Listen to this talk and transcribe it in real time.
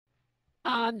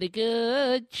On the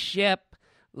good ship,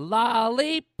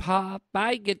 lollipop,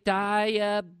 I get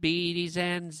diabetes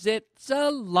and zits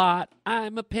a lot.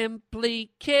 I'm a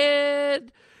pimply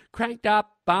kid, cranked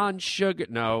up on sugar.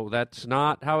 No, that's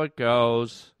not how it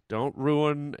goes. Don't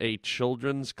ruin a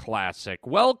children's classic.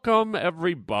 Welcome,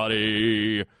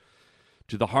 everybody,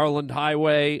 to the Harland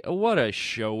Highway. What a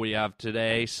show we have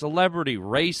today. Celebrity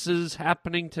races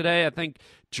happening today. I think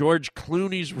George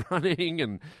Clooney's running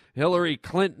and Hillary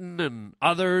Clinton and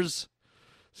others.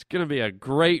 It's going to be a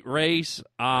great race.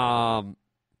 I'm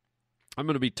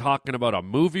going to be talking about a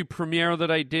movie premiere that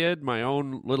I did, my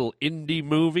own little indie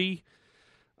movie.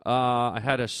 I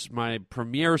had my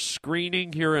premiere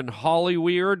screening here in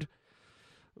Hollyweird.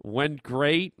 Went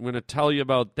great. I'm going to tell you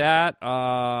about that.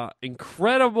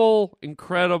 Incredible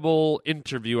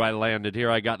interview I landed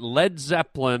here. I got Led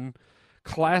Zeppelin,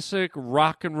 classic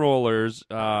rock and rollers,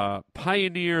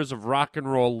 pioneers of rock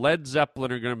and roll. Led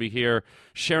Zeppelin are going to be here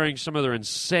sharing some of their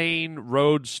insane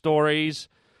road stories,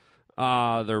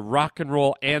 their rock and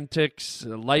roll antics,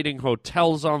 lighting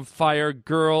hotels on fire,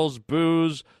 girls,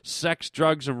 booze, sex,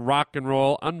 drugs, and rock and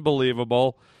roll.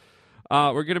 Unbelievable.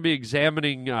 We're going to be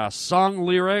examining song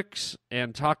lyrics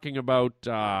and talking about,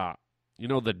 the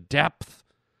depth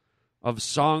of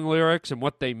song lyrics and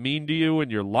what they mean to you in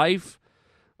your life.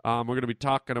 We're going to be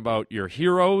talking about your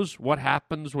heroes, what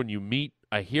happens when you meet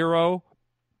a hero,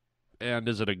 and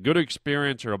is it a good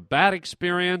experience or a bad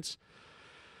experience?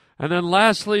 And then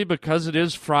lastly, because it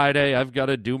is Friday, I've got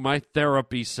to do my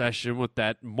therapy session with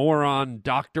that moron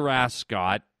Dr.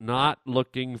 Ascot. Not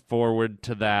looking forward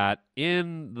to that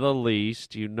in the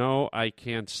least. You know I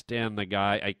can't stand the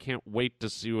guy. I can't wait to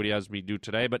see what he has me do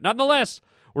today. But nonetheless,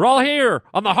 we're all here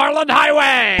on the Harland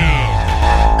Highway!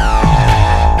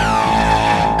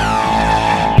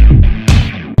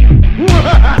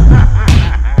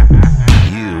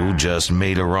 You just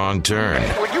made a wrong turn.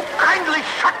 Will you kindly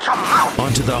shut your mouth?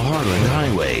 Onto the Harland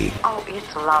Highway. Oh,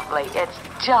 it's lovely. It's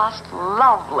just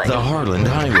lovely. The Harland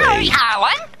Highway. Howdy,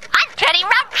 Harland. I'm Teddy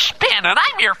Ruxpin, and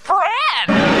I'm your friend.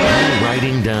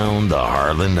 Riding down the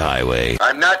Harland Highway.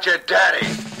 I'm not your daddy.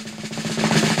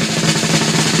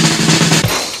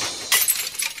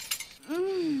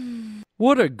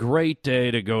 What a great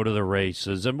day to go to the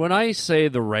races. And when I say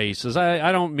the races,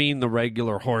 I don't mean the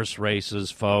regular horse races,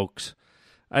 folks.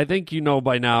 I think you know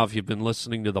by now if you've been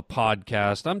listening to the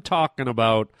podcast, I'm talking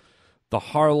about the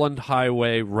Harland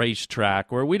Highway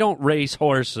racetrack, where we don't race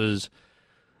horses,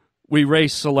 we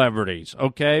race celebrities,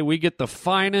 okay? We get the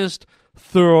finest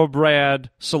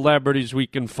thoroughbred celebrities we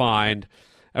can find,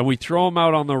 and we throw them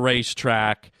out on the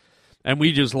racetrack, and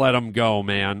we just let them go,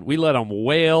 man. We let them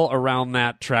wail around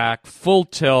that track, full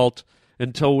tilt,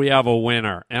 until we have a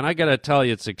winner. And I got to tell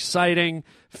you, it's exciting.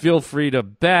 Feel free to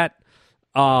bet.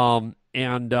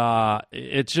 And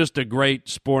it's just a great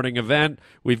sporting event.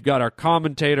 We've got our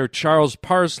commentator, Charles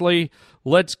Parsley.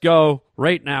 Let's go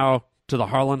right now to the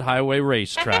Harland Highway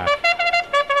racetrack.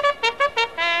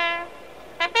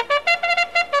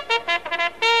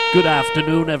 Good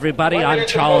afternoon, everybody. I'm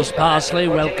Charles Parsley.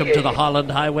 Welcome to the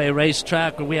Harland Highway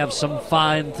racetrack, where we have some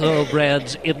fine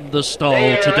thoroughbreds in the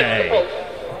stall today.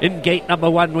 In gate number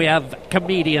 1, we have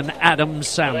comedian Adam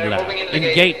Sandler. In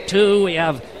gate 2, we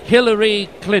have Hillary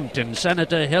Clinton,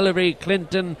 Senator Hillary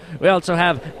Clinton. We also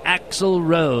have Axl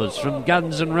Rose from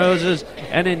Guns N' Roses.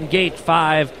 And in gate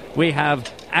 5, we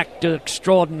have actor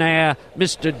extraordinaire,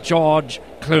 Mr. George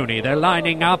Clooney. They're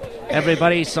lining up.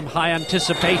 Everybody, some high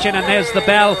anticipation. And there's the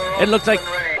bell. It looks like...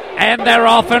 And they're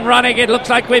off and running. It looks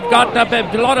like we've got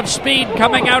a lot of speed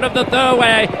coming out of the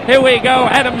thoroughway. Here we go.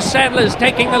 Adam Sandler's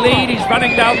taking the lead. He's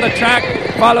running down the track,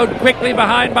 followed quickly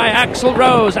behind by Axl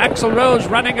Rose. Axl Rose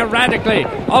running erratically,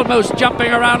 almost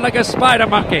jumping around like a spider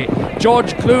monkey.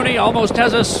 George Clooney almost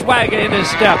has a swagger in his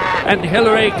step. And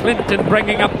Hillary Clinton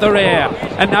bringing up the rear.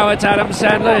 And now it's Adam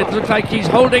Sandler. It looks like he's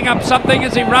holding up something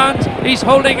as he runs. He's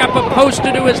holding up a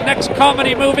poster to his next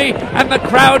comedy movie, and the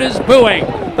crowd is booing.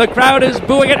 The crowd is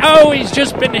booing it. Oh, he's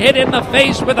just been hit in the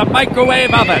face with a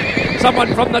microwave oven.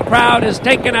 Someone from the crowd has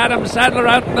taken Adam Sandler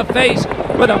out in the face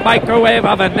with a microwave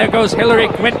oven. There goes Hillary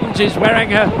Clinton. She's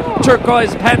wearing her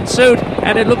turquoise pantsuit,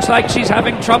 and it looks like she's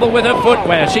having trouble with her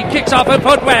footwear. She kicks off her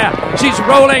footwear. She's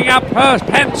rolling up her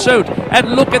pantsuit,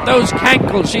 and look at those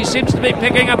cankles. She seems to be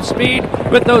picking up speed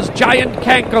with those giant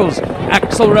cankles.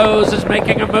 Axl Rose is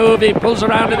making a move. He pulls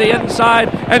around to the inside,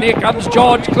 and here comes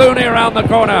George Clooney around the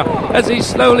corner as he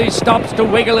slowly stops to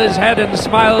wiggle his head and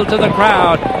smile to the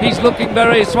crowd. He's looking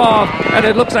very suave, and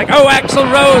it looks like, oh,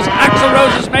 Axl Rose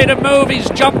has made a move. He's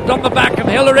jumped on the back of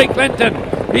Hillary Clinton.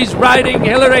 He's riding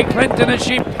Hillary Clinton as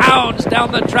she pounds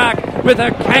down the track with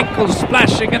her cankles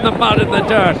splashing in the mud and the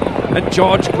dirt. And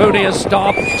George Clooney has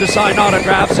stopped to sign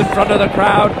autographs in front of the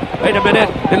crowd. Wait a minute,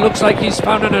 it looks like he's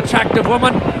found an attractive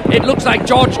woman. It looks like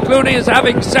George Clooney is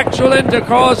having sexual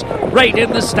intercourse right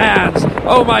in the stands.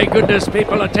 Oh my goodness,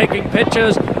 people are taking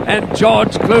pictures, and George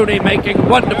Clooney making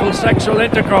wonderful sexual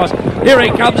intercourse. Here he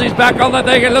comes, he's back on the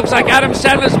thing. It looks like Adam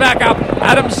Sandler's back up.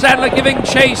 Adam Sandler giving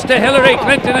chase to Hillary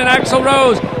Clinton and Axl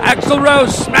Rose. Axl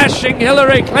Rose smashing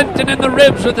Hillary Clinton in the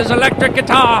ribs with his electric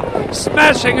guitar,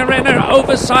 smashing her in her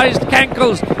oversized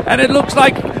cankles. And it looks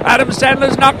like Adam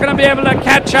Sandler's not going to be able to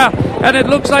catch her. And it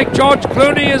looks like George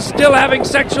Clooney is still having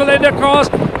sexual intercourse.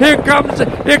 Here comes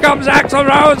Axl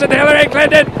Rose and Hillary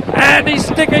Clinton, and he's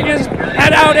sticking his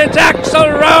head out. It's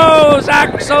Axl Rose!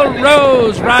 Axl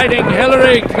Rose riding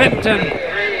Hillary Clinton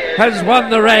has won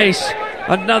the race.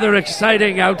 Another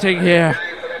exciting outing here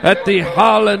at the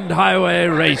Harland Highway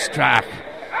Racetrack.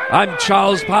 I'm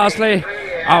Charles Parsley,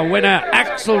 our winner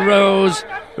Axl Rose.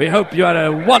 We hope you had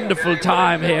a wonderful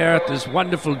time here at this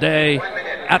wonderful day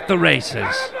at the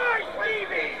races.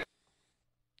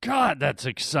 God, that's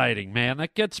exciting, man.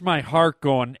 That gets my heart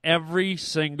going every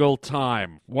single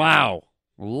time. Wow.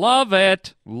 Love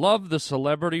it. Love the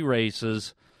celebrity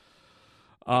races.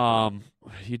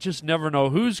 You just never know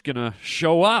who's going to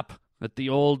show up at the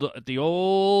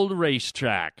old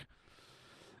racetrack.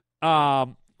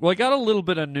 Well, I got a little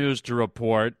bit of news to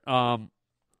report. Now,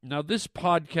 this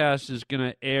podcast is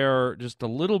going to air just a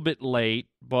little bit late,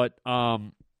 but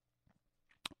I'm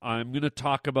going to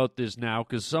talk about this now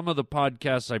because some of the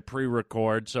podcasts I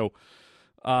pre-record. So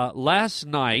last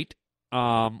night,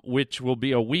 which will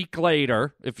be a week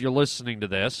later if you're listening to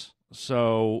this,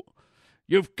 so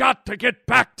you've got to get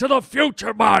back to the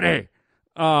future, Marty.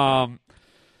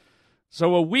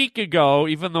 So a week ago,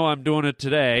 even though I'm doing it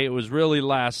today, it was really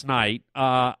last night,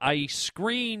 I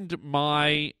screened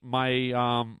my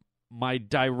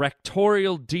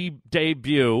directorial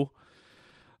debut.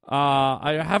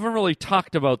 I haven't really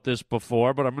talked about this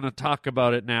before, but I'm going to talk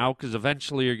about it now because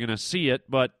eventually you're going to see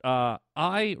it. But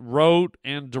I wrote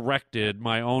and directed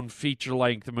my own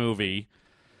feature-length movie.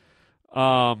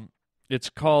 It's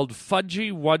called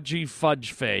Fudgy Wudgy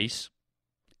Fudge Face.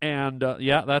 And,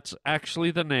 yeah, that's actually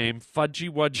the name,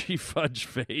 Fudgy Wudgy Fudge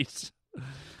Face.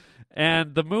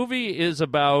 And the movie is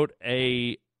about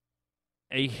a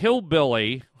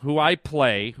hillbilly who I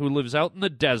play, who lives out in the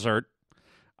desert.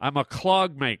 I'm a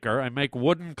clog maker. I make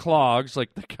wooden clogs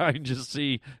like the kind you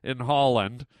see in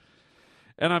Holland.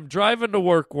 And I'm driving to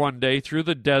work one day through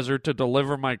the desert to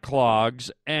deliver my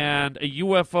clogs, and a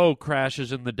UFO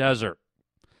crashes in the desert.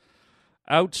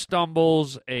 Out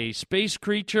stumbles a space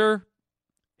creature,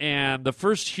 and the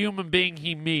first human being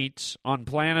he meets on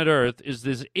planet Earth is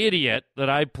this idiot that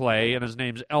I play, and his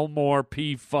name's Elmore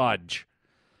P. Fudge.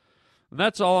 And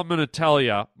that's all I'm going to tell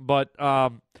you, but...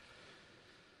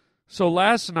 So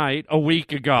last night, a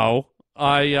week ago,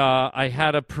 I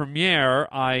had a premiere.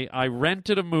 I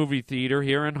rented a movie theater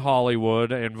here in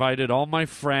Hollywood. I invited all my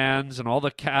friends and all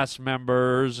the cast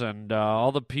members and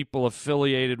all the people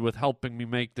affiliated with helping me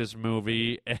make this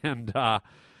movie. And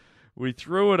we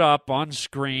threw it up on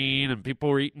screen, and people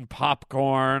were eating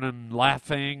popcorn and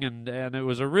laughing, and it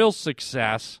was a real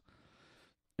success.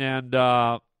 And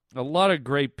a lot of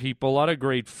great people, a lot of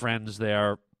great friends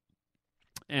there.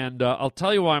 And I'll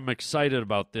tell you why I'm excited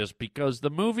about this, because the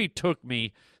movie took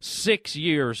me 6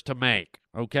 years to make,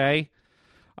 okay?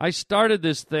 I started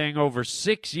this thing over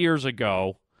 6 years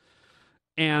ago,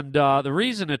 and the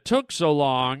reason it took so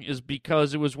long is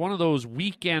because it was one of those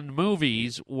weekend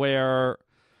movies where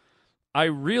I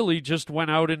really just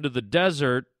went out into the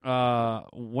desert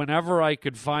whenever I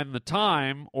could find the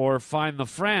time or find the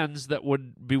friends that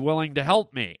would be willing to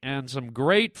help me. And some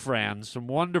great friends, some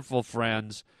wonderful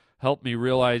friends, helped me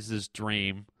realize this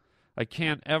dream. I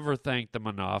can't ever thank them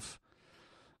enough.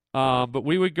 But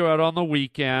we would go out on the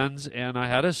weekends, and I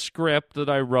had a script that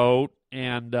I wrote,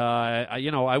 and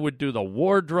I would do the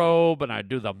wardrobe, and I'd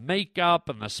do the makeup,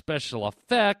 and the special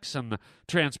effects, and the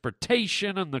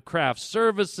transportation, and the craft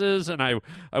services, and I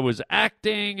was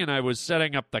acting, and I was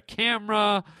setting up the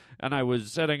camera, and I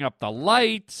was setting up the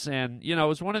lights, and it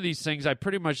was one of these things. I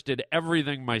pretty much did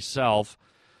everything myself.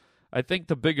 I think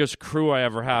the biggest crew I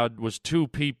ever had was 2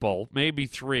 people, maybe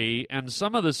 3, and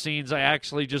some of the scenes I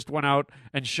actually just went out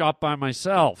and shot by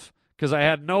myself because I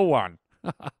had no one.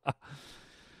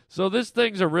 So this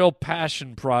thing's a real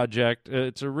passion project.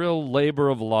 It's a real labor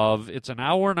of love. It's an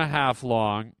hour and a half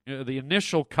long. The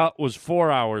initial cut was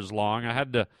 4 hours long. I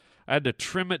had to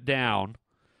trim it down.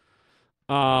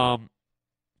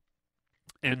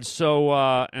 And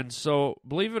so,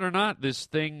 believe it or not, this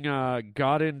thing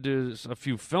got into a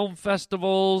few film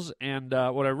festivals, and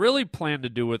what I really plan to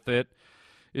do with it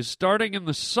is starting in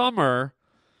the summer,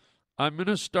 I'm going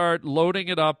to start loading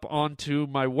it up onto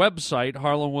my website,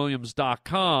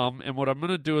 harlanwilliams.com, and what I'm going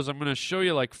to do is I'm going to show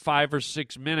you like 5 or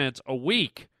 6 minutes a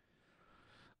week.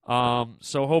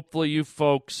 So hopefully you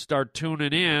folks start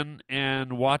tuning in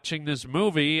and watching this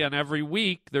movie, and every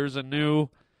week there's a new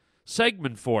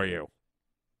segment for you.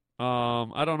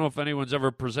 I don't know if anyone's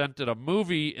ever presented a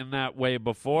movie in that way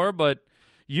before, but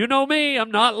you know me,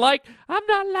 I'm not like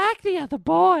the other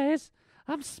boys.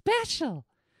 I'm special.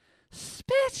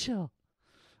 So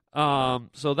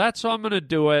that's how I'm going to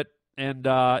do it, and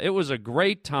it was a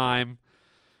great time,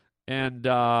 and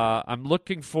I'm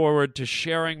looking forward to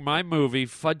sharing my movie,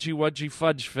 Fudgy Wudgy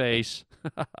Fudge Face,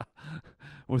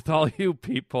 with all you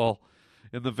people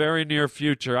in the very near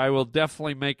future. I will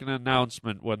definitely make an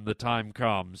announcement when the time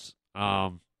comes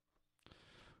for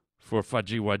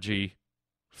Fudgy Wudgy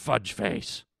Fudge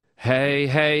Face.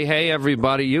 Hey,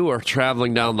 everybody. You are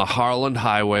traveling down the Harland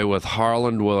Highway with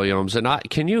Harland Williams. And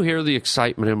can you hear the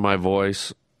excitement in my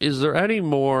voice? Is there any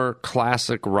more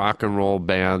classic rock and roll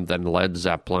band than Led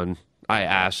Zeppelin? I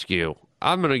ask you.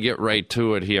 I'm going to get right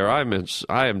to it here.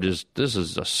 This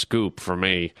is a scoop for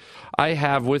me. I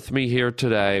have with me here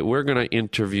today, we're going to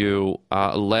interview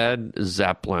Led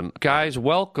Zeppelin. Guys,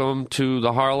 welcome to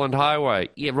the Harland Highway.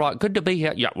 Yeah, right, good to be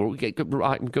here. Yeah, good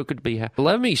to be here.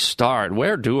 Let me start.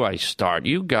 Where do I start?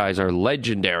 You guys are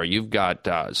legendary. You've got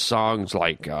songs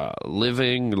like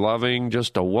Living, Loving,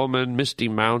 Just a Woman, Misty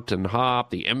Mountain Hop,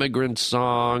 The Immigrant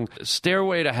Song,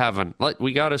 Stairway to Heaven.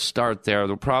 We got to start there.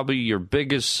 They're probably your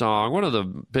biggest song, one of the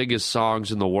biggest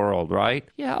songs in the world, right?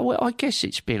 Yeah, well, I guess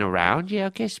it's been around. Yeah, I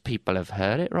guess people have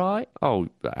heard it, right? Oh,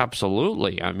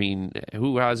 absolutely. I mean,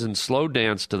 who hasn't slow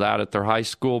danced to that at their high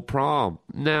school prom?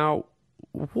 Now,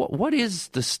 what is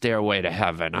the Stairway to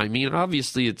Heaven? I mean,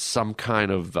 obviously it's some kind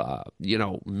of,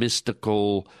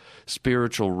 mystical,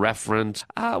 spiritual reference.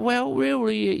 Well,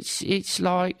 really, it's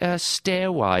like a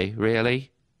stairway,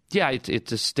 really. Yeah,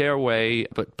 it's a stairway,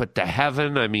 but to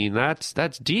heaven, I mean, that's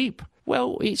deep.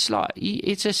 Well, it's like,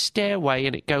 it's a stairway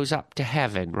and it goes up to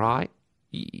heaven, right?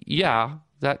 Yeah,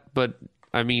 but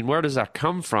I mean, where does that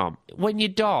come from? When you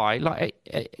die, like,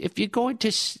 if you're going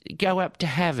to go up to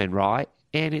heaven, right?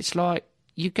 And it's like,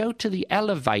 you go to the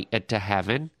elevator to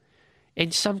heaven,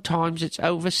 and sometimes it's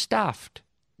overstuffed.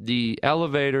 The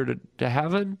elevator to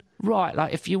heaven? Right,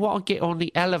 like, if you want to get on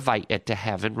the elevator to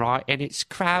heaven, right, and it's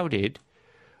crowded,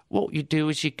 what you do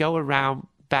is you go around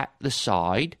back the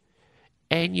side,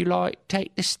 and you, like,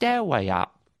 take the stairway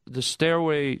up. The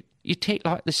stairway... You take,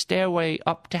 like, the stairway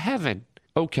up to heaven.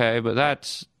 Okay, but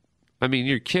that's... I mean,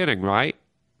 you're kidding, right?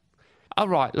 All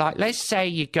right, like, let's say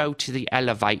you go to the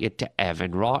elevator to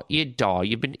heaven, right? You die.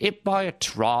 You've been hit by a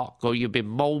truck, or you've been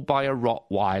mauled by a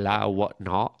Rottweiler or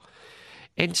whatnot.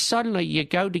 And suddenly you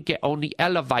go to get on the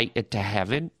elevator to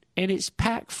heaven, and it's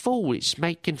packed full. It's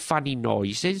making funny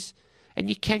noises, and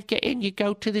you can't get in. You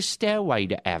go to the stairway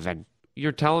to heaven.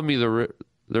 You're telling me there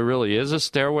really is a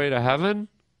stairway to heaven?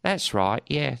 That's right,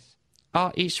 yes.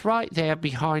 It's right there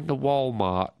behind the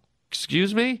Walmart.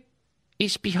 Excuse me?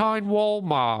 It's behind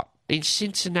Walmart in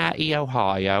Cincinnati,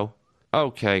 Ohio.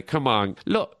 Okay, come on.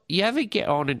 Look, you ever get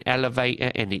on an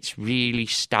elevator and it's really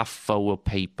stuffed full of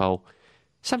people?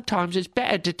 Sometimes it's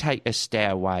better to take a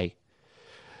stairway.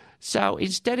 So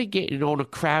instead of getting on a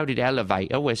crowded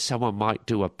elevator where someone might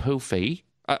do a poofy...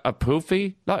 A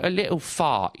poofy? Like a little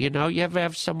fart, you know? You ever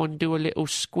have someone do a little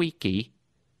squeaky?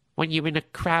 When you're in a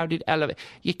crowded elevator,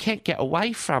 you can't get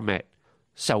away from it.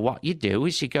 So what you do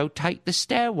is you go take the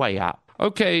stairway up.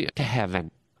 Okay, to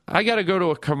heaven. I got to go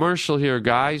to a commercial here,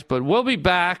 guys, but we'll be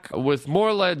back with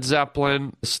more Led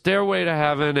Zeppelin, Stairway to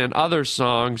Heaven, and other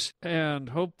songs. And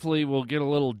hopefully we'll get a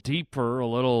little deeper, a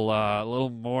little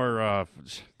more,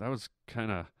 that was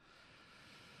kind of...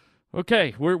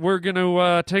 Okay, we're going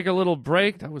to take a little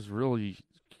break. That was really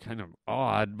kind of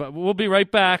odd, but we'll be right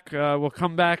back. We'll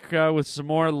come back with some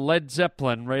more Led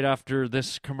Zeppelin right after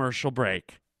this commercial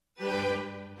break.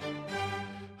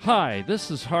 Hi, this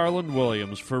is Harlan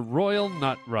Williams for Royal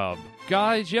Nut Rub.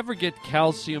 Guys, you ever get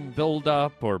calcium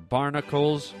buildup or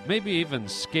barnacles, maybe even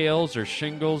scales or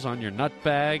shingles on your nut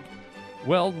bag?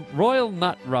 Well, Royal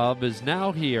Nut Rub is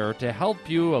now here to help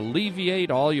you alleviate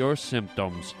all your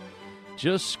symptoms.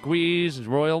 Just squeeze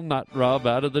Royal Nut Rub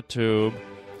out of the tube,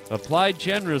 apply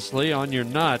generously on your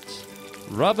nuts,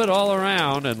 rub it all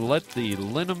around, and let the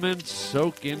liniments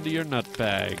soak into your nut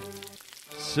bag.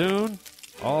 Soon,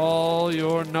 all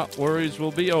your nut worries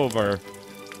will be over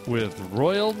with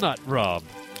Royal Nut Rub.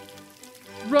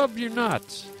 Rub your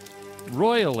nuts.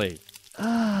 royally.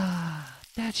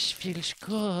 That feels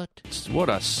good. What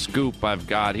a scoop I've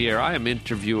got here. I am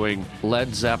interviewing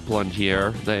Led Zeppelin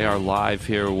here. They are live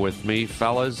here with me.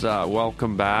 Fellas,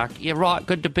 welcome back. Yeah, right.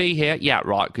 Good to be here. Yeah,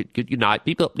 right. Good night,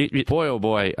 people. Boy, oh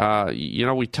boy.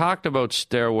 We talked about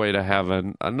Stairway to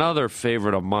Heaven. Another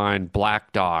favorite of mine,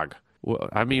 Black Dog.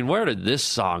 I mean, where did this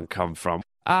song come from?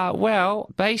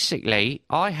 Well, basically,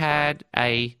 I had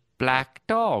a black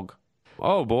dog.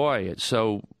 Oh, boy.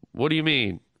 So, what do you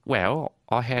mean? Well,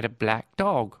 I had a black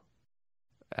dog.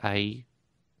 A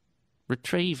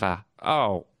retriever.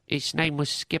 Oh. Its name was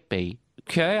Skippy.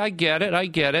 Okay, I get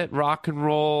it. Rock and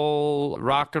roll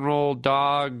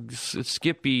dogs,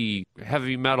 Skippy,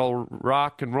 heavy metal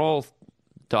rock and roll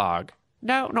dog.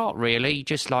 No, not really. He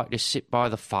just liked to sit by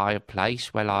the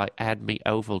fireplace while I had me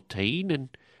Ovaltine, and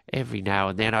every now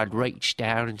and then I'd reach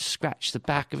down and scratch the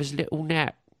back of his little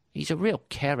neck. He's a real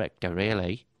character,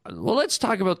 really. Well, let's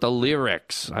talk about the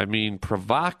lyrics. I mean,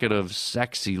 provocative,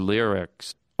 sexy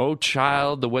lyrics. Oh,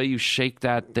 child, the way you shake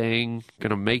that thing,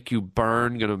 gonna make you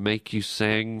burn, gonna make you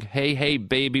sing. Hey, hey,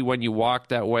 baby, when you walk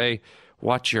that way,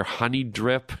 watch your honey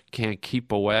drip, can't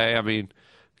keep away. I mean,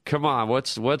 come on,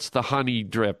 what's the honey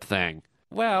drip thing?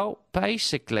 Well,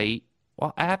 basically,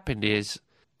 what happened is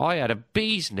I had a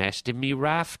bee's nest in me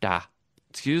rafter.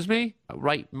 Excuse me?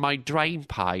 Right, my drain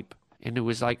pipe. And it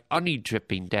was like honey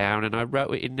dripping down, and I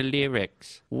wrote it in the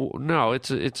lyrics. No,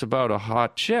 it's about a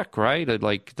hot chick, right?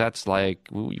 That's like,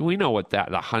 we know what the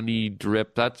honey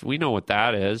drip, we know what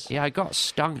that is. Yeah, I got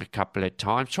stung a couple of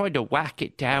times, tried to whack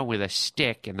it down with a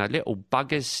stick, and the little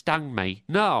buggers stung me.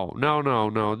 No.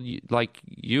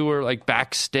 You were like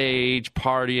backstage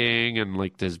partying, and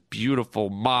like this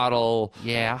beautiful model.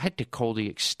 Yeah, I had to call the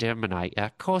exterminator.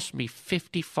 It cost me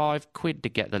 55 quid to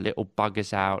get the little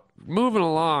buggers out. Moving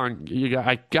along,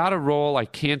 I got a roll, I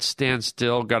can't stand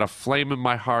still, got a flame in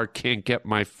my heart, can't get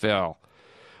my fill.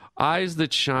 Eyes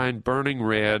that shine, burning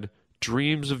red,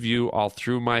 dreams of you all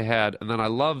through my head. And then I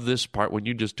love this part when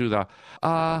you just do the,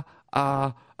 I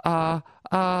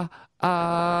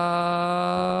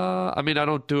mean, I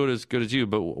don't do it as good as you,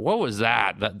 but what was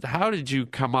that? How did you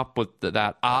come up with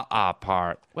that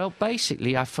part? Well,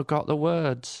 basically, I forgot the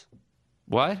words.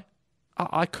 What?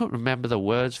 I couldn't remember the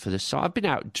words for the song. I've been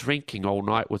out drinking all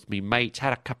night with me mates,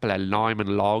 had a couple of lime and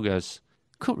lagers.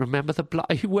 Couldn't remember the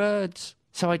bloody words.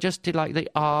 So I just did like the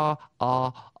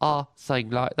thing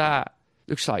like that.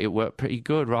 Looks like it worked pretty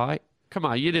good, right? Come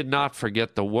on, you did not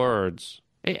forget the words.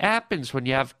 It happens when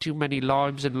you have too many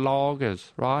limes and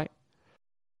lagers, right?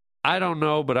 I don't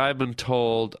know, but I've been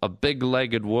told a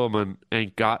big-legged woman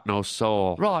ain't got no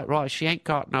soul. Right, she ain't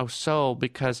got no soul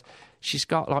because she's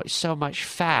got like so much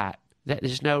fat that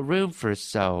there's no room for a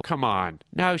soul. Come on.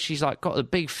 No, she's like got the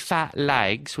big fat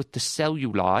legs with the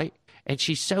cellulite, and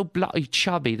she's so bloody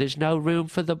chubby there's no room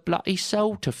for the bloody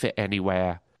soul to fit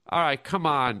anywhere. All right, come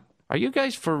on. Are you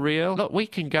guys for real? Look, we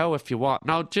can go if you want.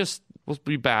 No, we'll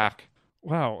be back.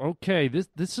 Wow, okay,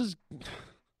 this is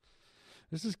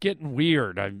getting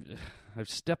weird. I've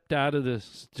stepped out of the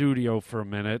studio for a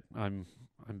minute. I'm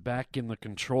back in the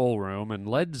control room, and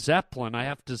Led Zeppelin, I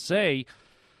have to say,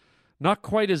 not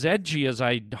quite as edgy as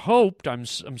I'd hoped. I'm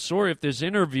sorry if this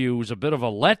interview was a bit of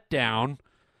a letdown.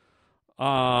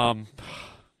 God.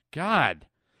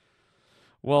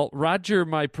 Well, Roger,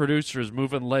 my producer, is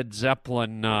moving Led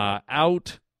Zeppelin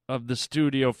out of the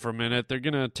studio for a minute. They're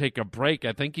going to take a break.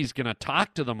 I think he's going to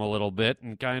talk to them a little bit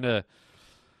and kind of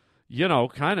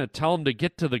tell them to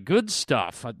get to the good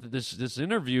stuff. This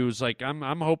interview is like,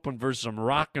 I'm hoping for some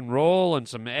rock and roll and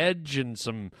some edge and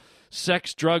some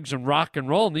sex, drugs, and rock and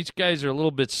roll, and these guys are a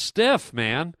little bit stiff,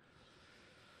 man.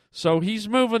 So he's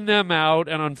moving them out,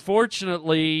 and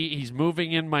unfortunately, he's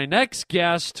moving in my next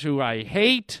guest, who I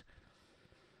hate,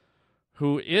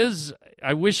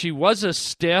 I wish he was a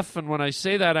stiff, and when I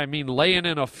say that, I mean laying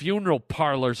in a funeral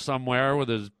parlor somewhere with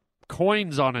his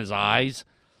coins on his eyes.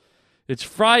 It's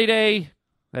Friday.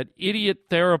 That idiot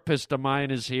therapist of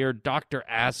mine is here, Dr.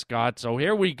 Ascot, so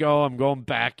here we go. I'm going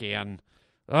back in.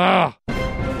 Ugh.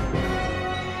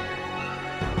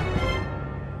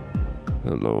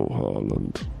 Hello,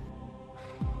 Harland.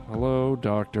 Hello,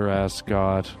 Dr.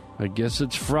 Ascot. I guess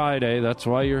it's Friday, that's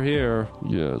why you're here.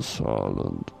 Yes,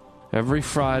 Harland. Every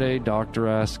Friday, Dr.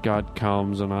 Ascot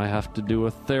comes, and I have to do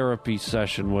a therapy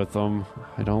session with him.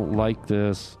 I don't like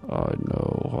this. I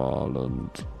know,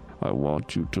 Harland. I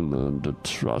want you to learn to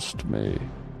trust me.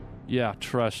 Yeah,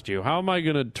 trust you. How am I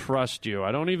going to trust you?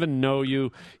 I don't even know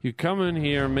you. You come in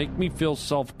here, make me feel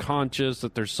self-conscious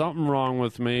that there's something wrong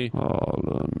with me.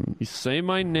 Harland. You say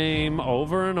my name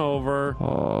over and over.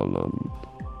 Harland.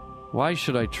 Why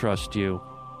should I trust you?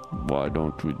 Why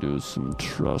don't we do some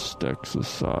trust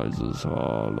exercises,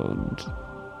 Harland?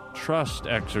 Trust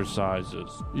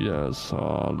exercises. Yes,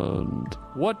 Harland.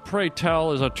 What, pray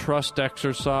tell, is a trust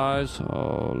exercise?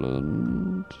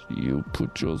 Harland, you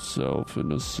put yourself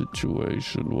in a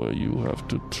situation where you have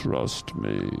to trust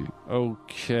me.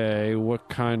 Okay, what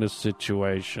kind of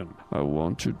situation? I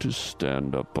want you to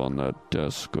stand up on that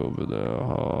desk over there,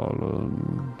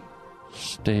 Harland.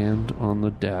 Stand on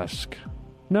the desk.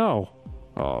 No.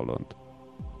 Harland.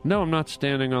 No, I'm not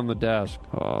standing on the desk.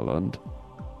 Harland.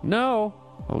 No.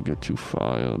 I'll get you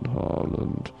fired,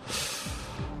 Harland.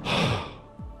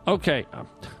 Okay.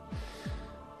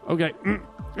 Okay.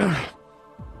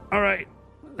 All right.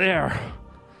 There.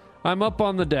 I'm up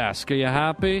on the desk. Are you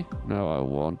happy? Now I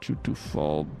want you to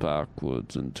fall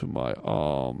backwards into my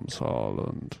arms,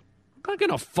 Harland. I'm not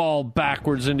going to fall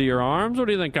backwards into your arms. What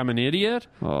do you think? I'm an idiot?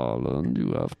 Harland,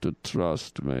 you have to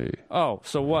trust me. Oh,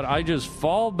 so what? I just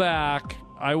fall back.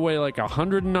 I weigh like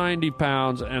 190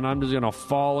 pounds, and I'm just going to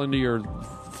fall into your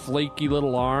flaky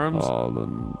little arms?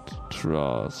 Harland,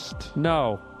 trust.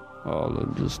 No.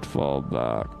 Harland, just fall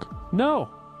back. No.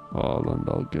 Harland,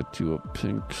 I'll get you a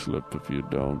pink slip if you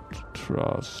don't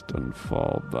trust and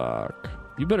fall back.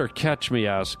 You better catch me,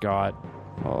 Ascot.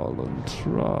 Harland,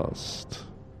 trust.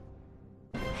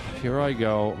 Here I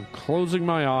go. I'm closing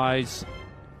my eyes.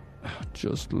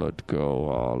 Just let go,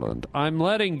 Harland. I'm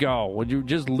letting go. Would you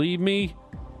just leave me?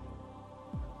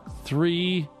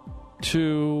 3,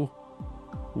 2,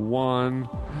 1.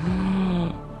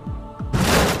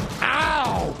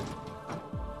 Ow!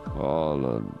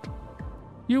 Harland.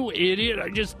 You idiot. I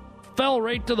just fell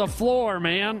right to the floor,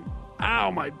 man.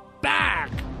 Ow, my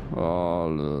back.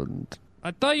 Harland.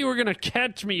 I thought you were going to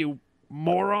catch me, you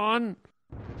moron.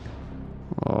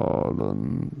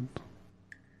 Harland.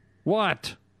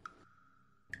 What?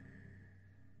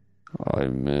 I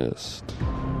missed.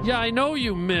 Yeah, I know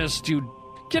you missed. You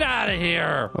get out of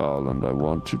here. Harland, I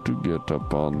want you to get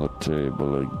up on the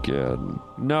table again.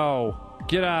 No,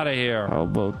 get out of here. How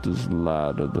about this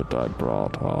ladder that I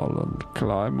brought, Harland?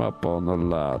 Climb up on the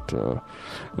ladder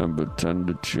and pretend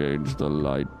to change the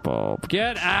light bulb.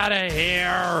 Get out of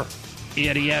here,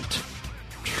 idiot.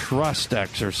 Trust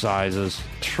exercises.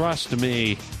 Trust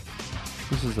me.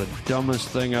 This is the dumbest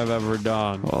thing I've ever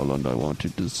done. Harland, I want you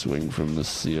to swing from the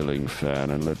ceiling fan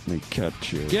and let me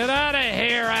catch you. Get out of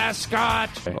here, Ascot.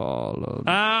 Harland.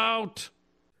 Out.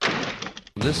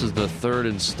 This is the third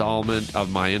installment of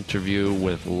my interview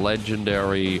with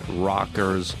legendary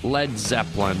rockers Led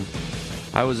Zeppelin.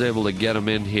 I was able to get them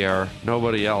in here.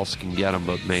 Nobody else can get them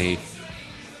but me.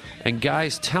 And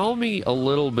guys, tell me a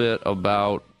little bit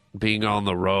about being on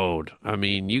the road. I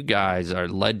mean, you guys are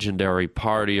legendary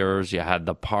partiers. You had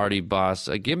the party bus.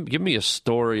 Give me a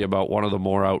story about one of the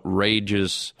more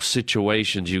outrageous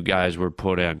situations you guys were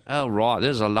put in. Oh, right.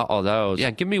 There's a lot of those.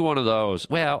 Yeah, give me one of those.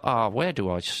 Well, where do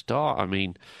I start? I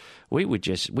mean, we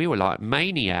were like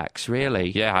maniacs,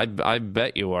 really. Yeah, I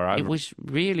bet you were. It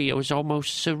was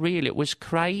almost surreal. It was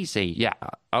crazy. Yeah,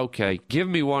 okay. Give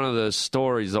me one of the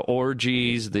stories, the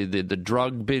orgies, the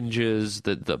drug binges,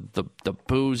 the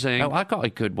boozing. Oh, I got a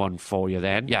good one for you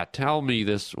then. Yeah, tell me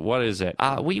this. What is it?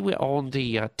 We were on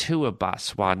the tour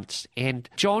bus once, and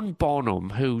John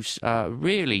Bonham, who's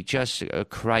really just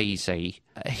crazy,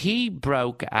 he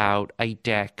broke out a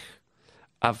deck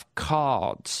of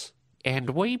cards.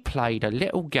 And we played a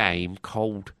little game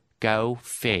called Go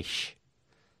Fish.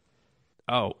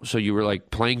 Oh, so you were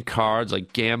like playing cards,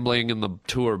 like gambling in the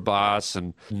tour bus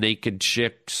and naked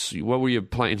chicks. What were you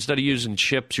playing? Instead of using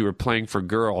chips, you were playing for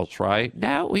girls, right?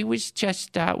 No, it was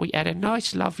just, we had a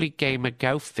nice, lovely game of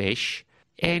Go Fish.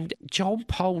 And John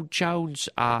Paul Jones,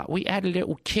 we had a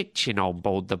little kitchen on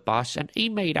board the bus, and he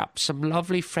made up some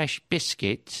lovely fresh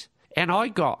biscuits. And I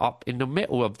got up in the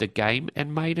middle of the game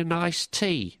and made a nice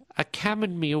tea. A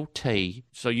chamomile tea.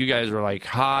 So you guys were like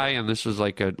high, and this was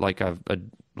like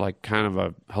kind of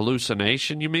a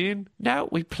hallucination, you mean? No,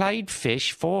 we played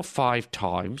fish 4 or 5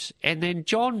 times, and then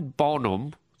John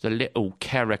Bonham, the little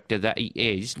character that he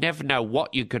is, never know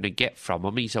what you're going to get from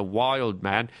him. He's a wild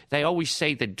man. They always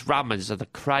say the drummers are the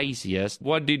craziest.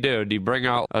 What did he do? Did he bring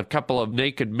out a couple of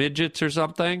naked midgets or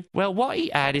something? Well, what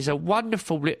he had is a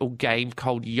wonderful little game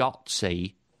called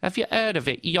Yahtzee. Have you heard of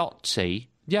it, Yahtzee?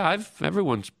 Yeah,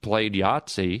 everyone's played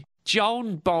Yahtzee.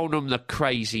 John Bonham, the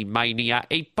crazy maniac,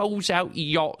 he pulls out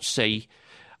Yahtzee.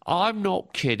 I'm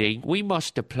not kidding. We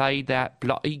must have played that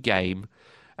bloody game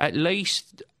at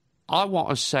least, I want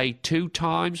to say 2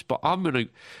 times, but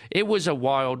it was a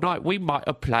wild night. We might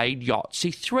have played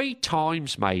Yahtzee 3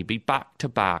 times, maybe, back to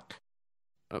back.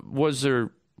 Was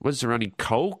there any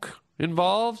coke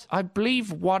involved? I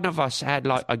believe one of us had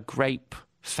like a grape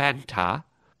Fanta.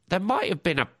 There might have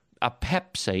been a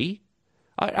Pepsi.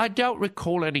 I don't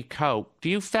recall any Coke. Do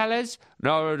you fellas?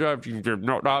 No.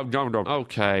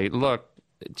 Okay, look.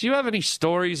 Do you have any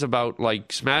stories about,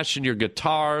 like, smashing your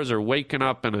guitars or waking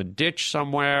up in a ditch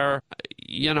somewhere?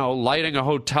 You know, lighting a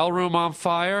hotel room on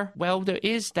fire? Well, there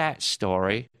is that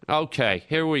story. Okay,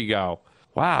 here we go.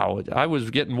 Wow, I was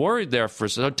getting worried there for a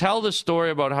second. So tell the story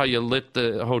about how you lit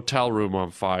the hotel room on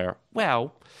fire.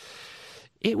 Well,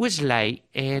 it was late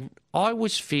and I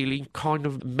was feeling kind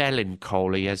of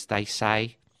melancholy, as they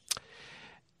say.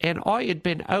 And I had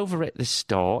been over at the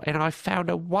store and I found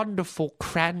a wonderful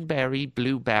cranberry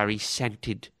blueberry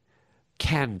scented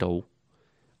candle.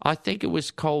 I think it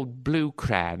was called Blue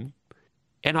Cran.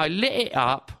 And I lit it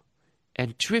up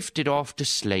and drifted off to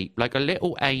sleep like a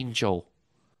little angel.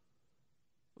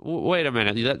 Wait a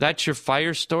minute, that's your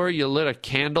fire story? You lit a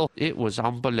candle? It was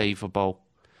unbelievable.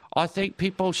 I think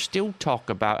people still talk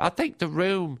about it. I think the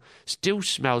room still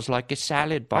smells like a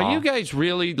salad bar. Are you guys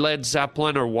really Led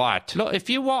Zeppelin or what? Look, if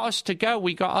you want us to go,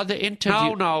 we got other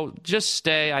interviews. No, just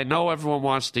stay. I know everyone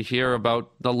wants to hear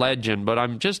about the legend, but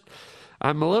I'm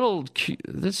a little,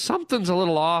 something's a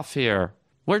little off here.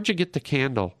 Where'd you get the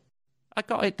candle? I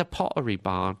got it at the Pottery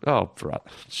Barn. Oh, bro.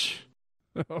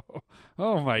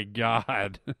 Oh, my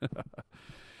God.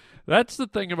 That's the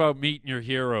thing about meeting your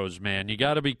heroes, man. You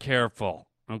got to be careful.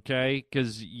 Okay?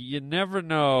 Because you never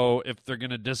know if they're going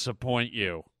to disappoint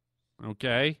you.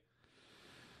 Okay?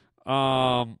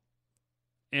 And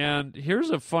here's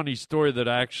a funny story that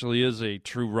actually is a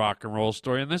true rock and roll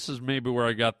story. And this is maybe where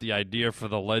I got the idea for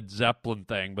the Led Zeppelin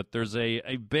thing. But there's a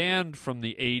band from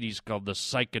the 80s called the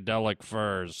Psychedelic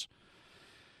Furs.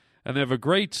 And they have a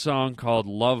great song called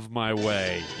Love My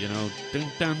Way. You know, dun,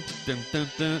 dun, dun, dun,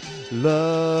 dun,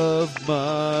 Love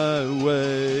My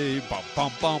Way. Bum,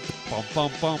 bum, bum, bum,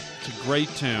 bum, bum. It's a great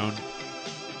tune.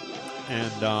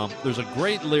 And there's a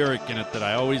great lyric in it that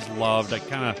I always loved. I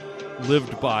kind of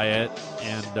lived by it.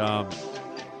 And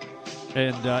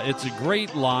it's a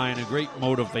great line, a great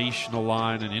motivational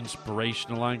line, an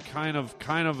inspirational line. Kind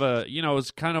of a, you know,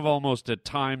 it's kind of almost at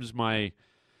times my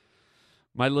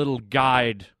little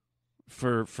guide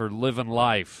for living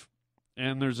life.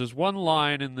 And there's this one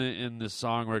line in the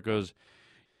song where it goes,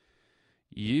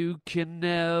 "You can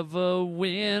never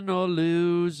win or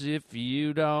lose if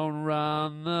you don't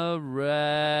run the race."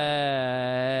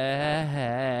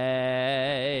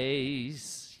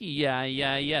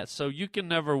 Yeah. So you can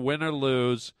never win or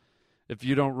lose if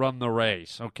you don't run the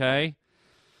race, okay?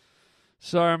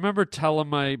 So I remember telling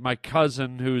my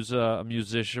cousin, who's a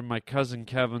musician, my cousin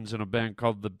Kevin's in a band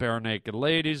called the Bare Naked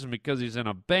Ladies, and because he's in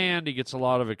a band, he gets a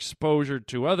lot of exposure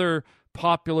to other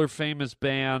popular, famous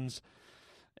bands.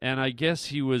 And I guess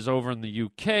he was over in the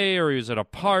UK, or he was at a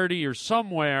party or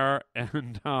somewhere,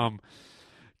 and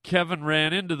Kevin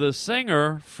ran into the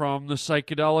singer from the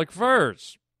Psychedelic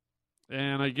Furs.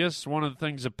 And I guess one of the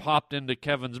things that popped into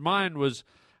Kevin's mind was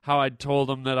how I'd told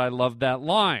him that I loved that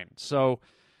line. So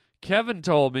Kevin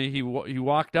told me he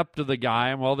walked up to the guy,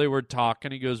 and while they were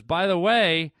talking, he goes, "By the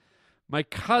way, my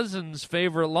cousin's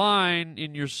favorite line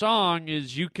in your song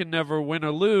is, 'You can never win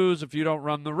or lose if you don't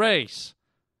run the race.'"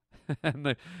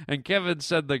 and Kevin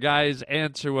said the guy's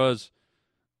answer was,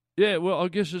 "Yeah, well, I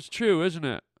guess it's true, isn't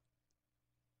it?"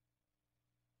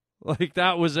 Like,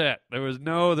 that was it. There was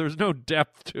no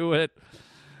depth to it.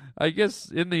 I guess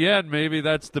in the end, maybe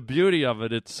that's the beauty of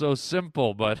it. It's so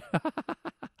simple, but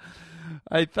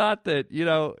I thought that, you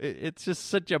know, it's just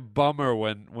such a bummer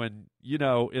when you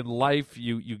know, in life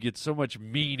you get so much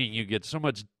meaning, you get so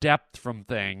much depth from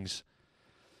things,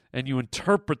 and you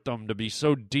interpret them to be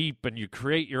so deep, and you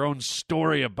create your own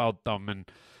story about them, and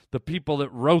the people that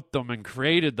wrote them and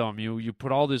created them, you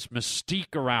put all this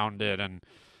mystique around it, and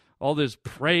all this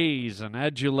praise and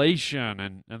adulation,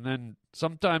 and then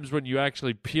sometimes when you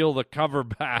actually peel the cover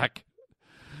back,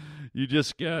 you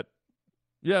just get,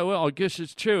 "Yeah, well, I guess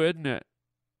it's true, isn't it?"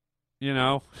 You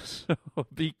know? So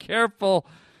be careful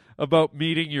about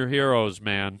meeting your heroes,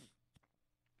 man.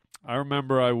 I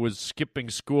remember I was skipping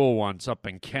school once up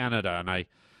in Canada, and I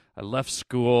left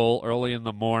school early in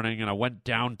the morning, and I went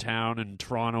downtown in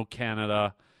Toronto,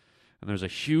 Canada, and there's a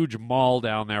huge mall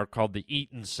down there called the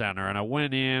Eaton Center, and I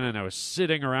went in, and I was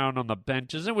sitting around on the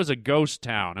benches. It was a ghost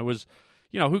town. It was,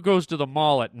 you know, who goes to the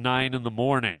mall at 9 in the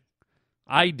morning?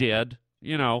 I did.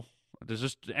 You know, there's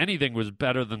just, anything was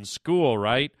better than school,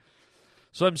 right?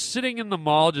 So I'm sitting in the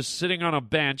mall, just sitting on a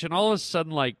bench, and all of a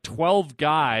sudden, like 12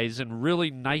 guys in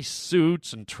really nice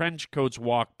suits and trench coats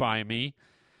walk by me.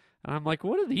 And I'm like,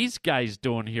 what are these guys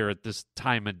doing here at this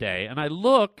time of day? And I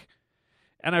look,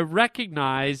 and I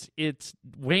recognize it's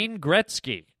Wayne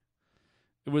Gretzky.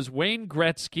 It was Wayne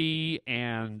Gretzky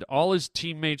and all his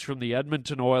teammates from the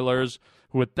Edmonton Oilers,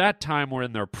 who at that time were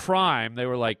in their prime. They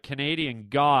were like Canadian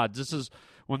gods. This is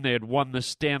when they had won the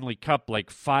Stanley Cup like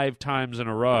 5 times in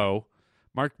a row.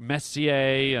 Mark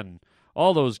Messier and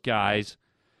all those guys.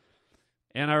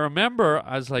 And I remember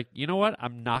I was like, you know what?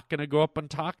 I'm not going to go up and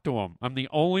talk to him. I'm the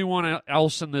only one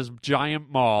else in this giant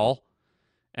mall,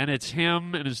 and it's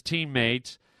him and his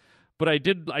teammates. But I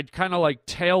kind of like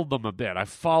tailed them a bit. I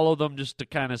followed them just to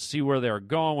kind of see where they were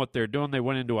going, what they're doing. They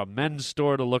went into a men's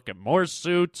store to look at more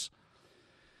suits.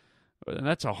 And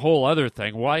that's a whole other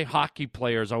thing. Why hockey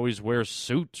players always wear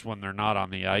suits when they're not on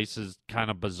the ice is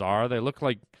kind of bizarre. They look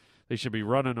like they should be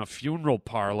running a funeral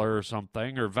parlor or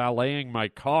something, or valeting my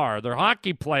car. They're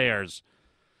hockey players.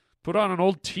 Put on an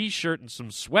old T-shirt and some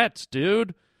sweats,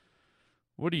 dude.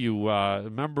 What are you, a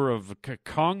member of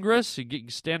Congress? You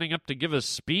standing up to give a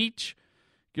speech?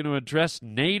 Going to address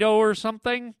NATO or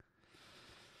something?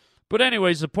 But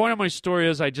anyways, the point of my story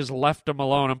is I just left them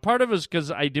alone. And part of it is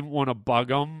because I didn't want to bug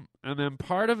them. And then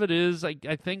part of it is I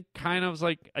think kind of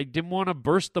like I didn't want to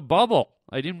burst the bubble.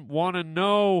 I didn't want to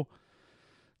know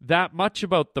that much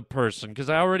about the person because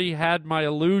I already had my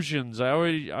illusions. I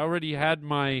already had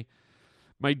my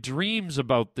dreams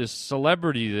about this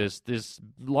celebrity, this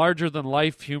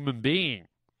larger-than-life human being.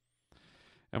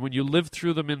 And when you live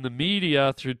through them in the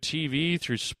media, through TV,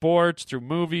 through sports, through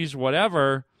movies,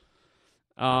 whatever,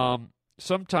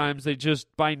 sometimes they just,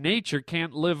 by nature,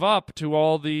 can't live up to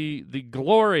all the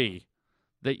glory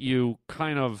that you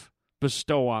kind of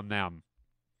bestow on them.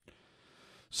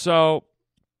 So,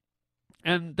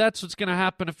 and that's what's going to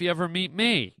happen if you ever meet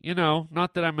me. You know,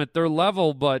 not that I'm at their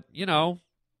level, but, you know,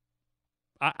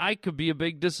 I could be a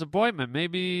big disappointment.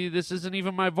 Maybe this isn't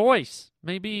even my voice.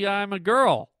 Maybe I'm a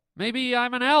girl. Maybe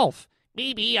I'm an elf.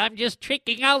 Maybe I'm just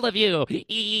tricking all of you.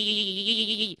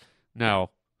 No.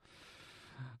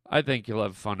 I think you'll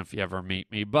have fun if you ever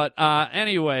meet me. But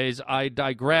anyways, I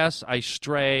digress. I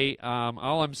stray.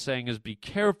 All I'm saying is be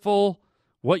careful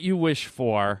what you wish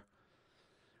for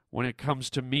when it comes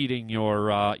to meeting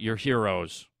your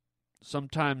heroes.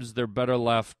 Sometimes they're better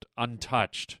left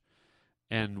untouched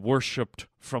and worshipped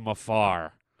from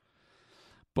afar.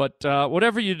 But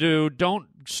whatever you do, don't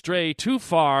stray too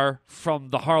far from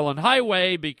the Harlan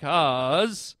Highway,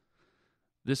 because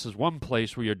this is one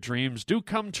place where your dreams do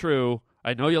come true.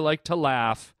 I know you like to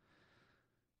laugh,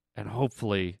 and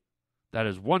hopefully that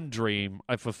is one dream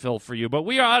I fulfill for you. But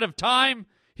we are out of time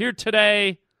here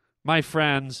today, my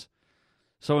friends.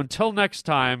 So until next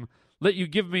time, let you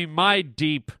give me my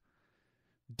deep,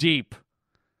 deep,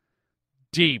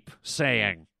 deep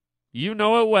saying. You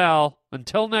know it well.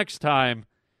 Until next time,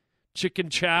 chicken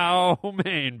chow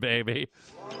mein, baby.